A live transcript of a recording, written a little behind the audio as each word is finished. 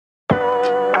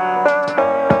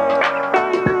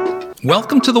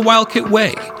Welcome to the Wildcat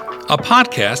Way, a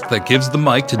podcast that gives the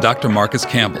mic to Dr. Marcus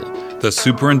Campbell, the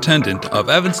superintendent of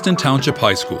Evanston Township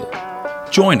High School.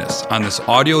 Join us on this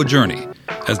audio journey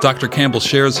as Dr. Campbell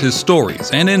shares his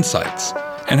stories and insights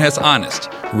and has honest,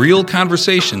 real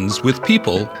conversations with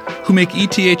people who make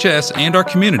ETHS and our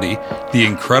community the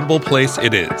incredible place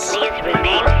it is.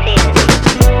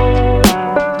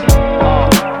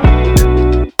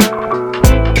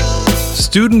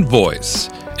 Student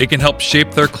voice. It can help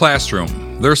shape their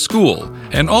classroom, their school,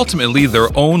 and ultimately their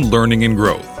own learning and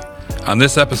growth. On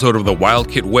this episode of the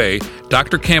Wildcat Way,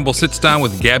 Dr. Campbell sits down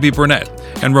with Gabby Burnett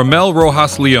and Ramel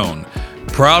Rojas Leon,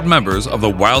 proud members of the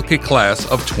Wildcat class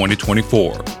of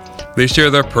 2024. They share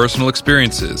their personal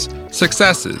experiences,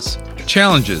 successes,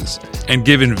 challenges, and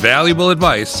give invaluable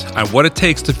advice on what it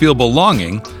takes to feel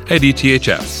belonging at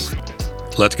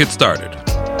ETHS. Let's get started.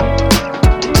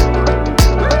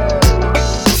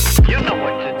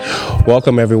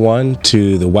 Welcome, everyone,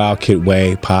 to the Wildcat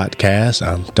Way podcast.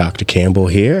 I'm Dr. Campbell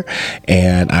here,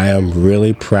 and I am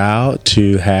really proud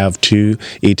to have two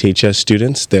ETHS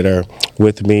students that are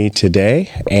with me today,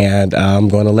 and I'm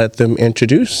going to let them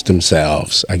introduce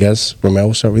themselves. I guess, Ramel,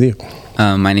 we'll start with you.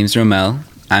 My name's Ramel.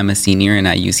 I'm a senior, and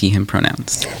I use he, him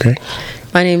pronouns. Okay.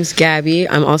 My name's Gabby.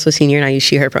 I'm also a senior, and I use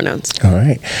she, her pronouns. All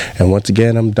right. And once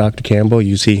again, I'm Dr. Campbell,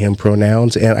 use he, him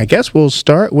pronouns. And I guess we'll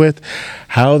start with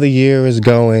how the year is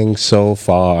going so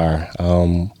far.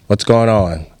 What's going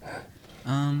on?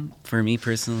 For me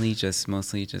personally,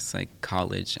 mostly like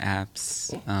college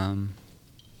apps.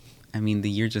 The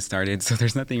year just started, so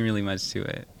there's nothing really much to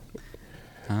it.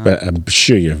 But I'm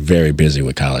sure you're very busy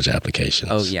with college applications.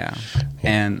 Oh, yeah.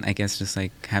 And I guess just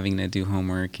like having to do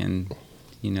homework and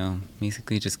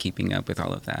basically just keeping up with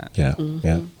all of that. Yeah,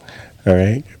 yeah. All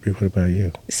right. What about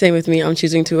you? Same with me. I'm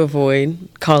choosing to avoid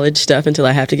college stuff until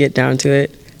I have to get down to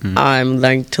it. I'm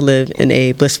learning to live in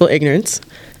a blissful ignorance.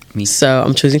 So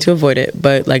I'm choosing to avoid it.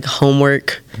 But like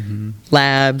homework,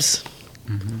 labs,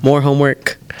 more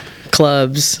homework,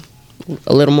 clubs,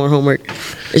 a little more homework.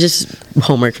 It's just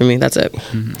homework for me. That's it.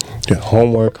 Yeah,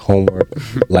 homework,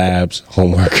 labs,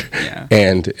 homework,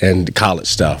 and college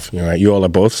stuff. Right? You all are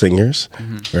both seniors,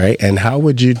 right? And how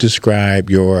would you describe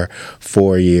your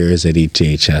 4 years at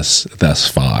ETHS thus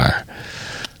far?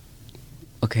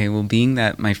 Okay, well, being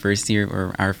that my first year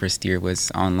or our first year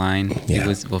was online,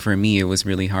 for me, it was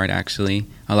really hard, actually.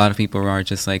 A lot of people are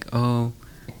just like, oh,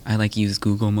 I use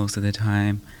Google most of the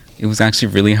time. It was actually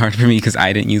really hard for me because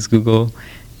I didn't use Google,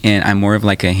 and I'm more of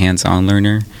like a hands-on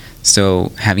learner.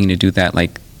 So having to do that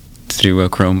through a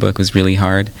Chromebook was really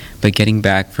hard. But getting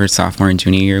back for sophomore and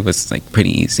junior year was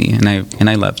pretty easy, and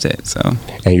I loved it. So.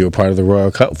 And you were part of the Royal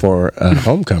Cup for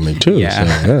homecoming too.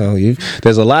 Yeah. So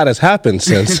there's a lot has happened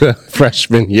since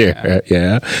freshman year.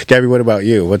 Yeah. Gabby, what about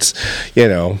you? What's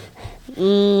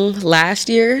last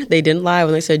year they didn't lie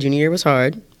when they said junior year was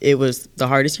hard. It was the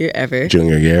hardest year ever.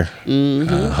 Junior year?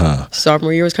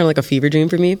 Sophomore year was kind of like a fever dream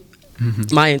for me.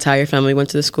 My entire family went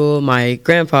to the school. My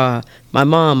grandpa, my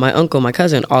mom, my uncle, my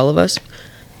cousin, all of us.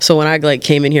 So when I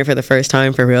came in here for the first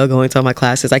time for real, going to all my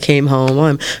classes, I came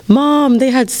home. Mom,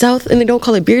 they had South, and they don't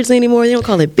call it Beardsley anymore. They don't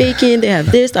call it Bacon. They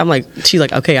have this. She's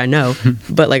like, okay, I know.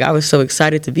 But I was so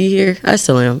excited to be here. I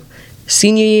still am.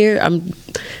 Senior year, I'm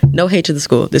no hate to the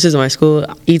school. This is my school,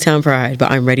 E-Town Pride, but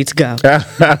I'm ready to go.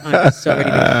 I'm so ready to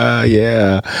go.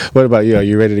 Yeah. What about you? Are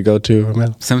you ready to go too,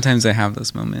 Ramel? Sometimes I have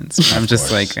those moments. I'm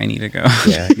just I need to go.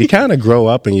 Yeah. You kind of grow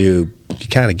up and you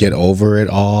kind of get over it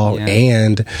all. Yeah.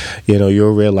 And,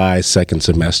 you'll realize second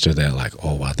semester that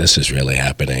oh, wow, this is really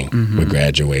happening. We're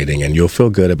graduating, and you'll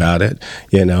feel good about it,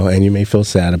 and you may feel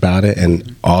sad about it.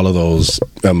 And all of those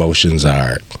emotions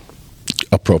are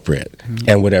appropriate,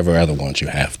 and whatever other ones you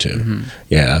have to.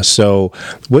 Yeah. So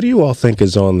what do you all think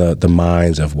is on the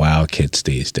minds of Wildcats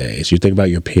these days? You think about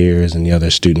your peers and the other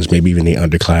students, maybe even the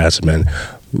underclassmen.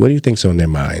 What do you think's on their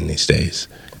mind these days?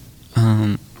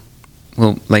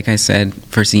 Well, like I said,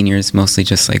 for seniors, mostly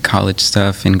just college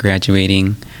stuff and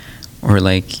graduating, or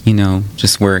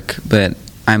just work. But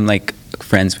I'm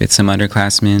friends with some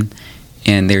underclassmen,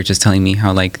 and they're just telling me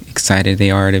how excited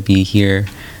they are to be here.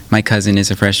 My cousin is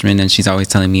a freshman, and she's always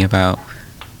telling me about,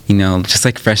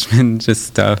 just freshman just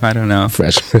stuff. I don't know.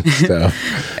 Freshman stuff.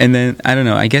 And then, I don't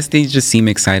know. I guess they just seem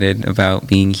excited about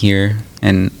being here.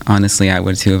 And honestly, I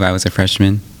would too if I was a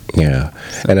freshman. Yeah.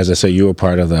 So. And as I say, you were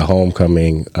part of the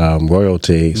homecoming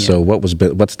royalty. Yeah. So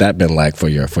what's that been like for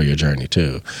your journey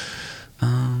too?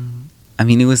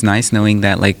 It was nice knowing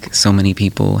that so many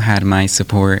people had my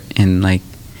support, and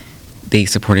they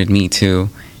supported me too.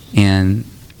 And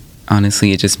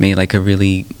honestly, it just made a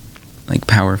really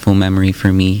powerful memory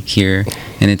for me here,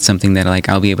 and it's something that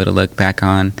I'll be able to look back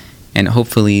on and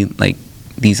hopefully like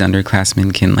these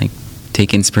underclassmen can like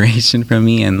take inspiration from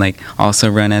me and like also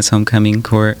run as homecoming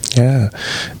court. Yeah,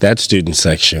 that student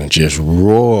section just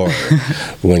roared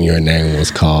when your name was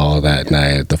called that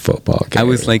night at the football game. I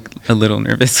was like a little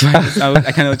nervous.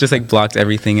 I kind of just like blocked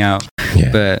everything out,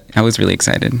 but I was really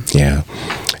excited. Yeah.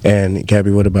 And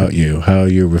Gabby, what about you? How are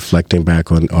you reflecting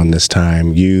back on this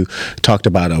time? You talked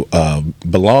about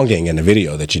belonging in the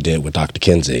video that you did with Dr.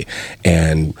 Kinsey,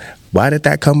 and why did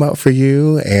that come up for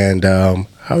you? And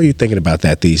how are you thinking about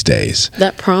that these days?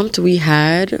 That prompt we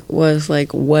had was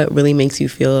like, what really makes you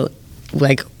feel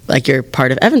like you're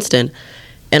part of Evanston?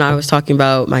 And I was talking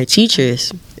about my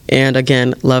teachers, and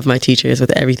again, love my teachers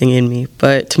with everything in me.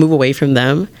 But to move away from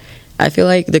them, I feel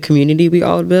like the community we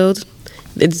all build,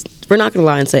 we're not going to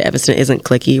lie and say Evanston isn't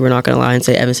cliquey. We're not going to lie and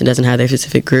say Evanston doesn't have their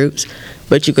specific groups.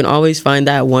 But you can always find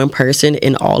that one person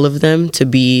in all of them to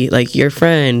be like your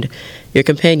friend, your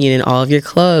companion in all of your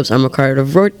clubs. I'm a part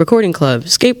of recording club,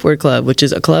 skateboard club, which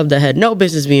is a club that had no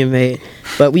business being made,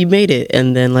 but we made it.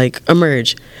 And then like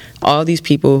Emerge, all these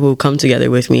people who come together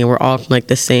with me, and we're all from like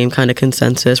the same kind of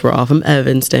consensus. We're all from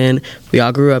Evanston. We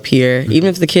all grew up here. Even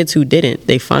if the kids who didn't,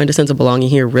 they find a sense of belonging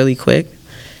here really quick.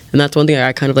 And that's one thing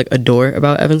I kind of like adore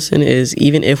about Evanston is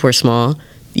even if we're small,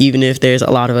 even if there's a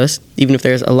lot of us, even if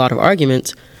there's a lot of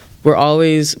arguments, we're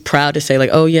always proud to say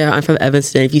like, oh yeah, I'm from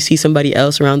Evanston. If you see somebody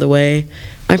else around the way,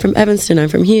 I'm from Evanston, I'm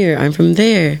from here, I'm from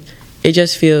there. It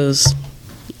just feels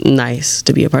nice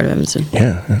to be a part of Evanston.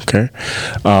 Yeah, okay.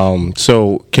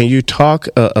 So can you talk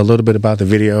a little bit about the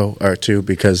video or two?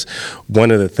 Because one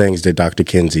of the things that Dr.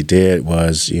 Kinsey did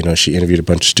was, she interviewed a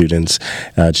bunch of students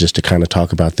just to kind of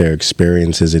talk about their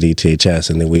experiences at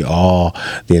ETHS. And then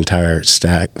the entire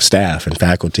staff and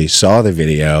faculty saw the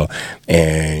video,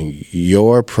 and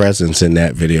your presence in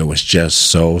that video was just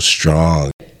so strong.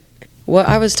 What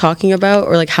I was talking about,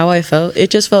 or like how I felt,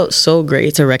 it just felt so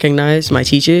great to recognize my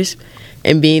teachers.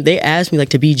 And they asked me like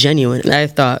to be genuine, and I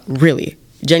thought, really,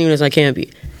 genuine as I can be.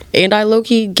 And I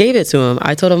low-key gave it to them.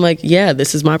 I told them like, yeah,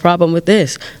 this is my problem with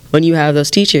this. When you have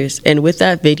those teachers, and with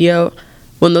that video,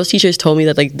 when those teachers told me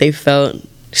that like they felt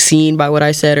seen by what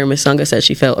I said, or Miss Sunga said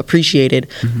she felt appreciated,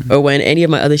 or when any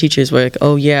of my other teachers were like,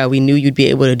 oh yeah, we knew you'd be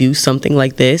able to do something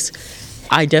like this,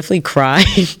 I definitely cried.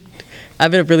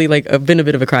 I've been a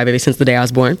bit of a crybaby since the day I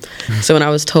was born. So when I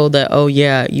was told that, oh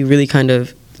yeah, you really kind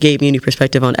of gave me a new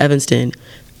perspective on Evanston.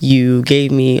 You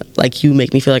make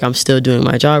me feel like I'm still doing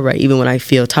my job right, even when I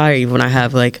feel tired, even when I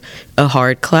have like a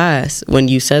hard class. When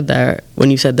you said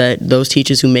that those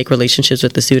teachers who make relationships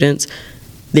with the students,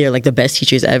 they're like the best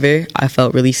teachers ever, I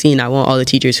felt really seen. I want all the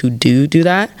teachers who do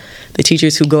that, the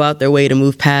teachers who go out their way to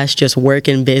move past just work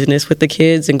and business with the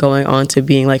kids and going on to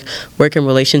being like work and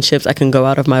relationships. I can go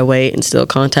out of my way and still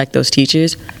contact those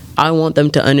teachers. I want them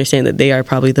to understand that they are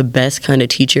probably the best kind of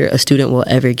teacher a student will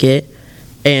ever get,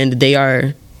 and they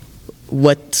are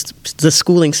what the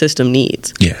schooling system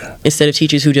needs. Yeah. Instead of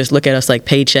teachers who just look at us like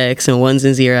paychecks and ones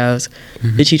and zeros,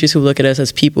 the teachers who look at us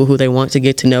as people who they want to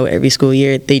get to know every school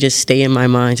year, they just stay in my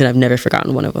mind, and I've never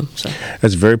forgotten one of them. So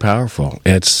it's very powerful.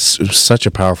 It's such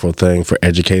a powerful thing for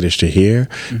educators to hear,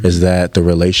 is that the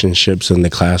relationships in the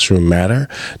classroom matter,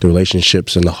 the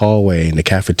relationships in the hallway and the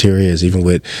cafeterias, even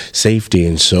with safety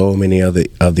and so many of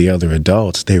the other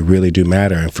adults, they really do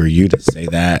matter. And for you to say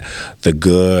that, the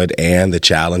good and the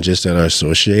challenges that are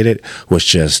associated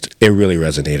it really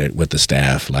resonated with the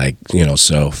staff,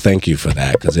 so thank you for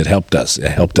that, because it helped us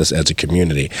as a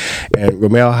community. And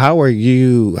Romel,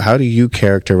 how do you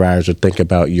characterize or think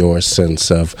about your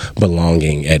sense of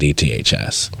belonging at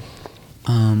ETHS?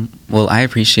 Well, I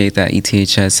appreciate that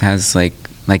ETHS has like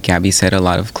Gabby said, a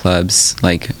lot of clubs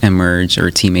like Emerge or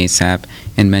Team ASAP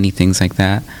and many things like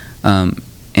that,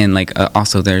 and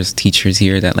also there's teachers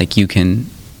here that like you can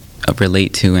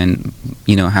relate to and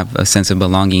have a sense of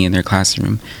belonging in their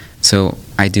classroom. So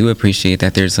I do appreciate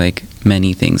that there's like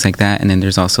many things like that, and then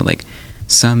there's also like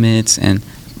summits. And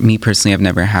me personally, I've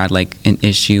never had like an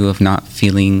issue of not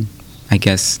feeling, I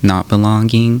guess, not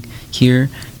belonging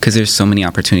here, because there's so many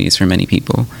opportunities for many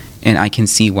people, and I can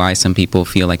see why some people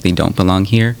feel like they don't belong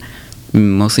here,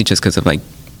 mostly just because of like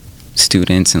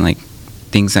students and like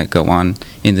things that go on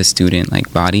in the student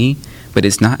like body, but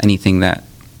it's not anything that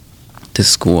the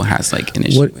school has like an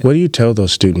issue with. What do you tell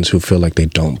those students who feel like they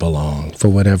don't belong for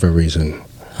whatever reason?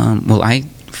 Well, I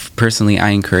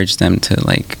encourage them to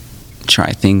like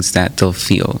try things that they'll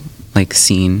feel like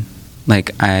seen.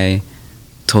 Like I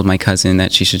told my cousin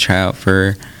that she should try out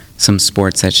for some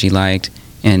sports that she liked,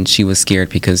 and she was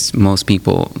scared because most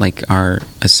people like are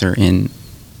a certain,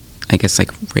 I guess,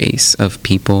 like race of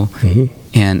people,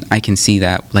 and I can see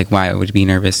that like why I would be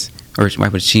nervous. or why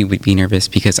would she be nervous?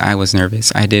 Because I was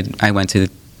nervous. I went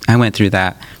through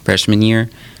that freshman year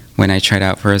when I tried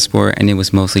out for a sport, and it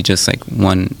was mostly just like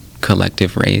one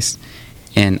collective race,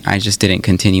 and I just didn't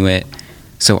continue it.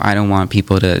 So I don't want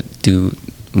people to do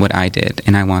what I did,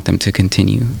 and I want them to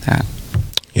continue that.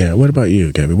 Yeah, what about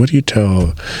you, Gabby? What do you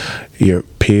tell your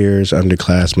peers,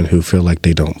 underclassmen who feel like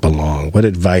they don't belong? What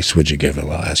advice would you give them?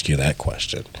 I'll ask you that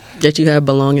question. That you have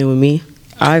belonging with me.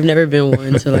 I've never been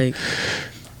one to like,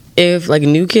 if like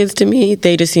new kids to me,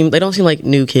 they don't seem like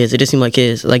new kids. They just seem like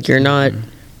kids. Like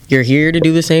you're here to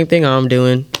do the same thing I'm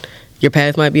doing. Your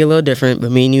path might be a little different,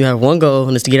 but me and you have one goal,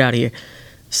 and it's to get out of here.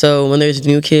 So when there's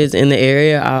new kids in the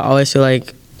area, I always feel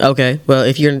like, okay, well,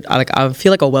 if you're like, I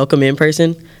feel like a welcome in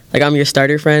person. Like I'm your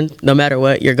starter friend. No matter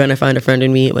what, you're gonna find a friend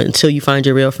in me until you find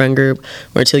your real friend group,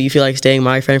 or until you feel like staying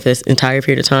my friend for this entire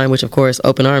period of time. Which of course,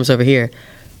 open arms over here.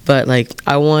 But like,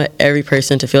 I want every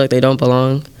person to feel like they don't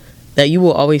belong. That you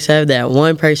will always have that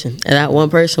one person, and that one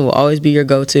person will always be your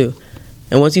go-to.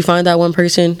 And once you find that one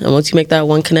person, and once you make that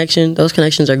one connection, those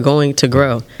connections are going to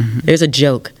grow. Mm-hmm. There's a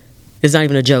joke. It's not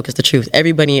even a joke. It's the truth.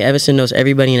 Everybody in Evanston knows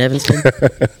everybody in Evanston.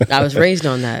 I was raised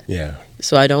on that. Yeah.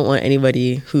 So I don't want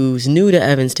anybody who's new to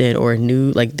Evanston or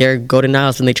new, like they go to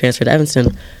Niles and they transfer to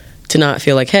Evanston, to not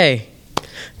feel like, hey,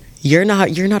 you're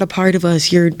not a part of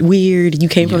us. You're weird. You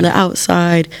came from the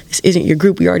outside. This isn't your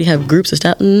group. We already have groups of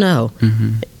stuff. No.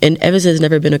 Mm-hmm. And Evanston has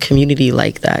never been a community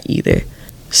like that either.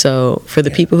 So for the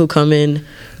people who come in,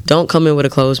 don't come in with a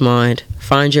closed mind.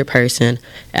 Find your person.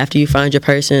 After you find your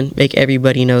person, make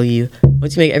everybody know you.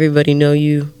 Once you make everybody know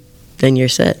you, then you're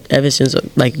set. Evanston's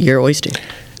like your oyster.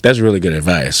 That's really good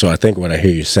advice. So I think what I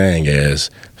hear you saying is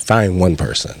find one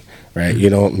person, right? You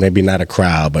know, maybe not a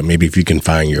crowd, but maybe if you can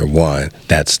find your one,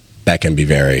 that can be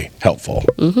very helpful.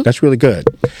 Mm-hmm. That's really good.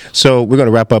 So we're going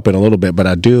to wrap up in a little bit, but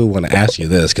I do want to ask you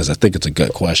this because I think it's a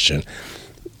good question.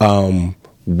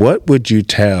 What would you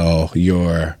tell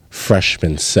your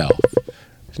freshman self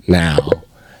now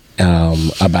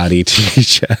about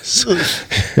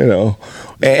ETHS? You know,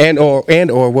 and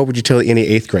or what would you tell any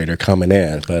 8th grader coming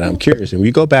in? But I'm curious. And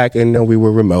we go back, and we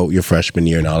were remote your freshman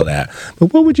year and all of that.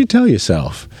 But what would you tell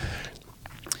yourself?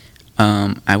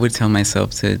 I would tell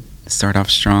myself to start off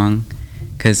strong,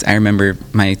 because I remember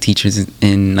my teachers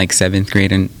in like 7th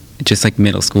grade and just like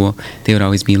middle school, they would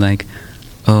always be like,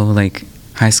 oh, like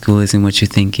high school isn't what you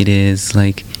think it is,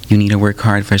 like you need to work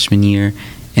hard freshman year.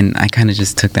 And I kind of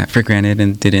just took that for granted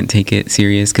and didn't take it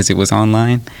serious because it was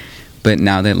online. But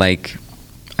now that like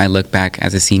I look back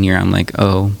as a senior, I'm like,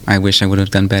 oh, I wish I would have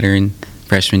done better in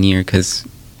freshman year because,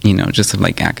 you know, just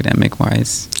like academic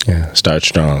wise. Yeah, start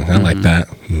strong. I like that.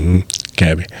 Mm-hmm.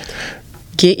 Gabby?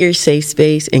 Get your safe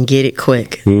space and get it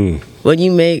quick.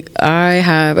 I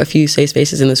have a few safe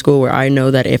spaces in the school where I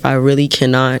know that if I really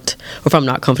cannot, or if I'm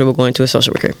not comfortable going to a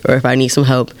social worker, or if I need some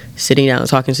help sitting down and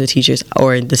talking to the teachers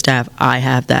or the staff, I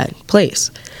have that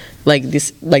place. Like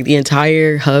the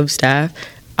entire hub staff,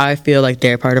 I feel like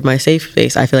they're part of my safe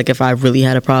space. I feel like if I really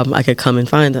had a problem, I could come and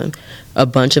find them. A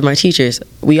bunch of my teachers,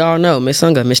 we all know, Miss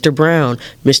Sunga, Mr. Brown,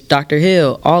 Dr.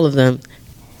 Hill, all of them,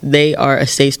 they are a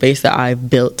safe space that I've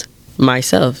built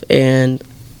myself, and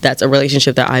that's a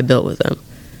relationship that I built with them.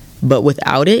 But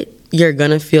without it, you're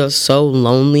gonna feel so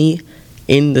lonely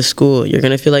in the school. You're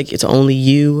gonna feel like it's only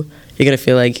you. You're gonna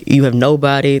feel like you have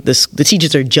nobody. The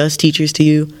teachers are just teachers to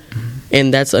you.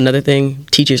 And that's another thing.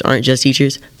 Teachers aren't just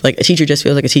teachers. Like a teacher just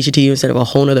feels like a teacher to you instead of a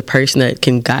whole other person that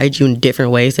can guide you in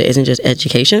different ways that isn't just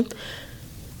education.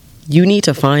 You need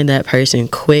to find that person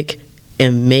quick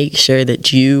and make sure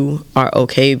that you are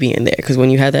okay being there. Because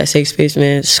when you have that safe space,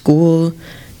 man, school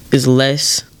is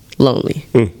less lonely.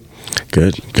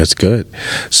 Good. That's good.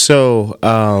 So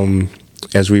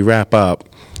as we wrap up,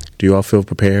 do you all feel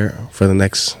prepared for the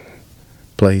next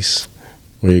place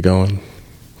where you're going?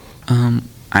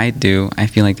 I do. I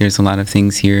feel like there's a lot of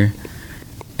things here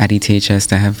at ETHS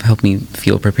that have helped me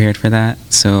feel prepared for that.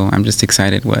 So I'm just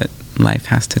excited what life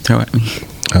has to throw at me.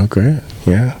 Oh, great.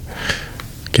 Yeah.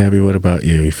 Gabby, what about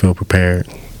you? You feel prepared?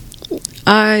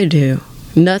 I do.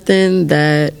 Nothing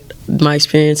that my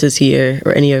experiences here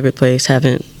or any other place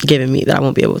haven't given me that I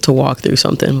won't be able to walk through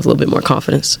something with a little bit more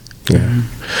confidence. Yeah.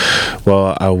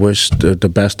 Well, I wish the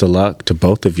best of luck to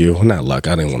both of you. Well, not luck.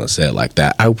 I didn't want to say it like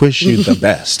that. I wish you the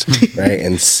best, right?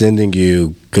 And sending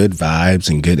you good vibes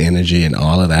and good energy and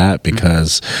all of that,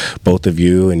 because both of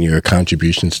you and your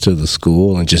contributions to the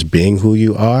school and just being who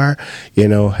you are, you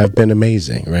know, have been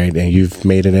amazing, right? And you've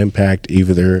made an impact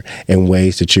either in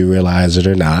ways that you realize it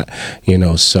or not, you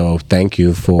know, so thank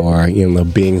you for, you know,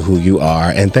 being who you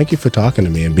are. And thank you for talking to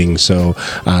me and being so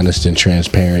honest and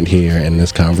transparent here in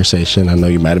this conversation conversation. I know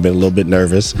you might have been a little bit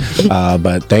nervous,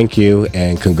 but thank you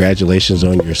and congratulations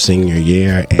on your senior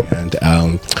year,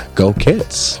 and go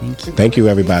Kids. Thank you,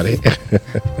 everybody.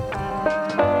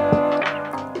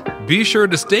 Be sure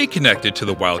to stay connected to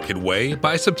the Wild Kid Way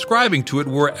by subscribing to it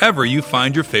wherever you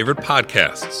find your favorite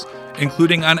podcasts,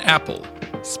 including on Apple,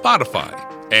 Spotify,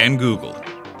 and Google.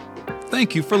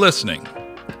 Thank you for listening.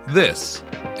 This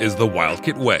is the Wild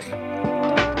Kid Way.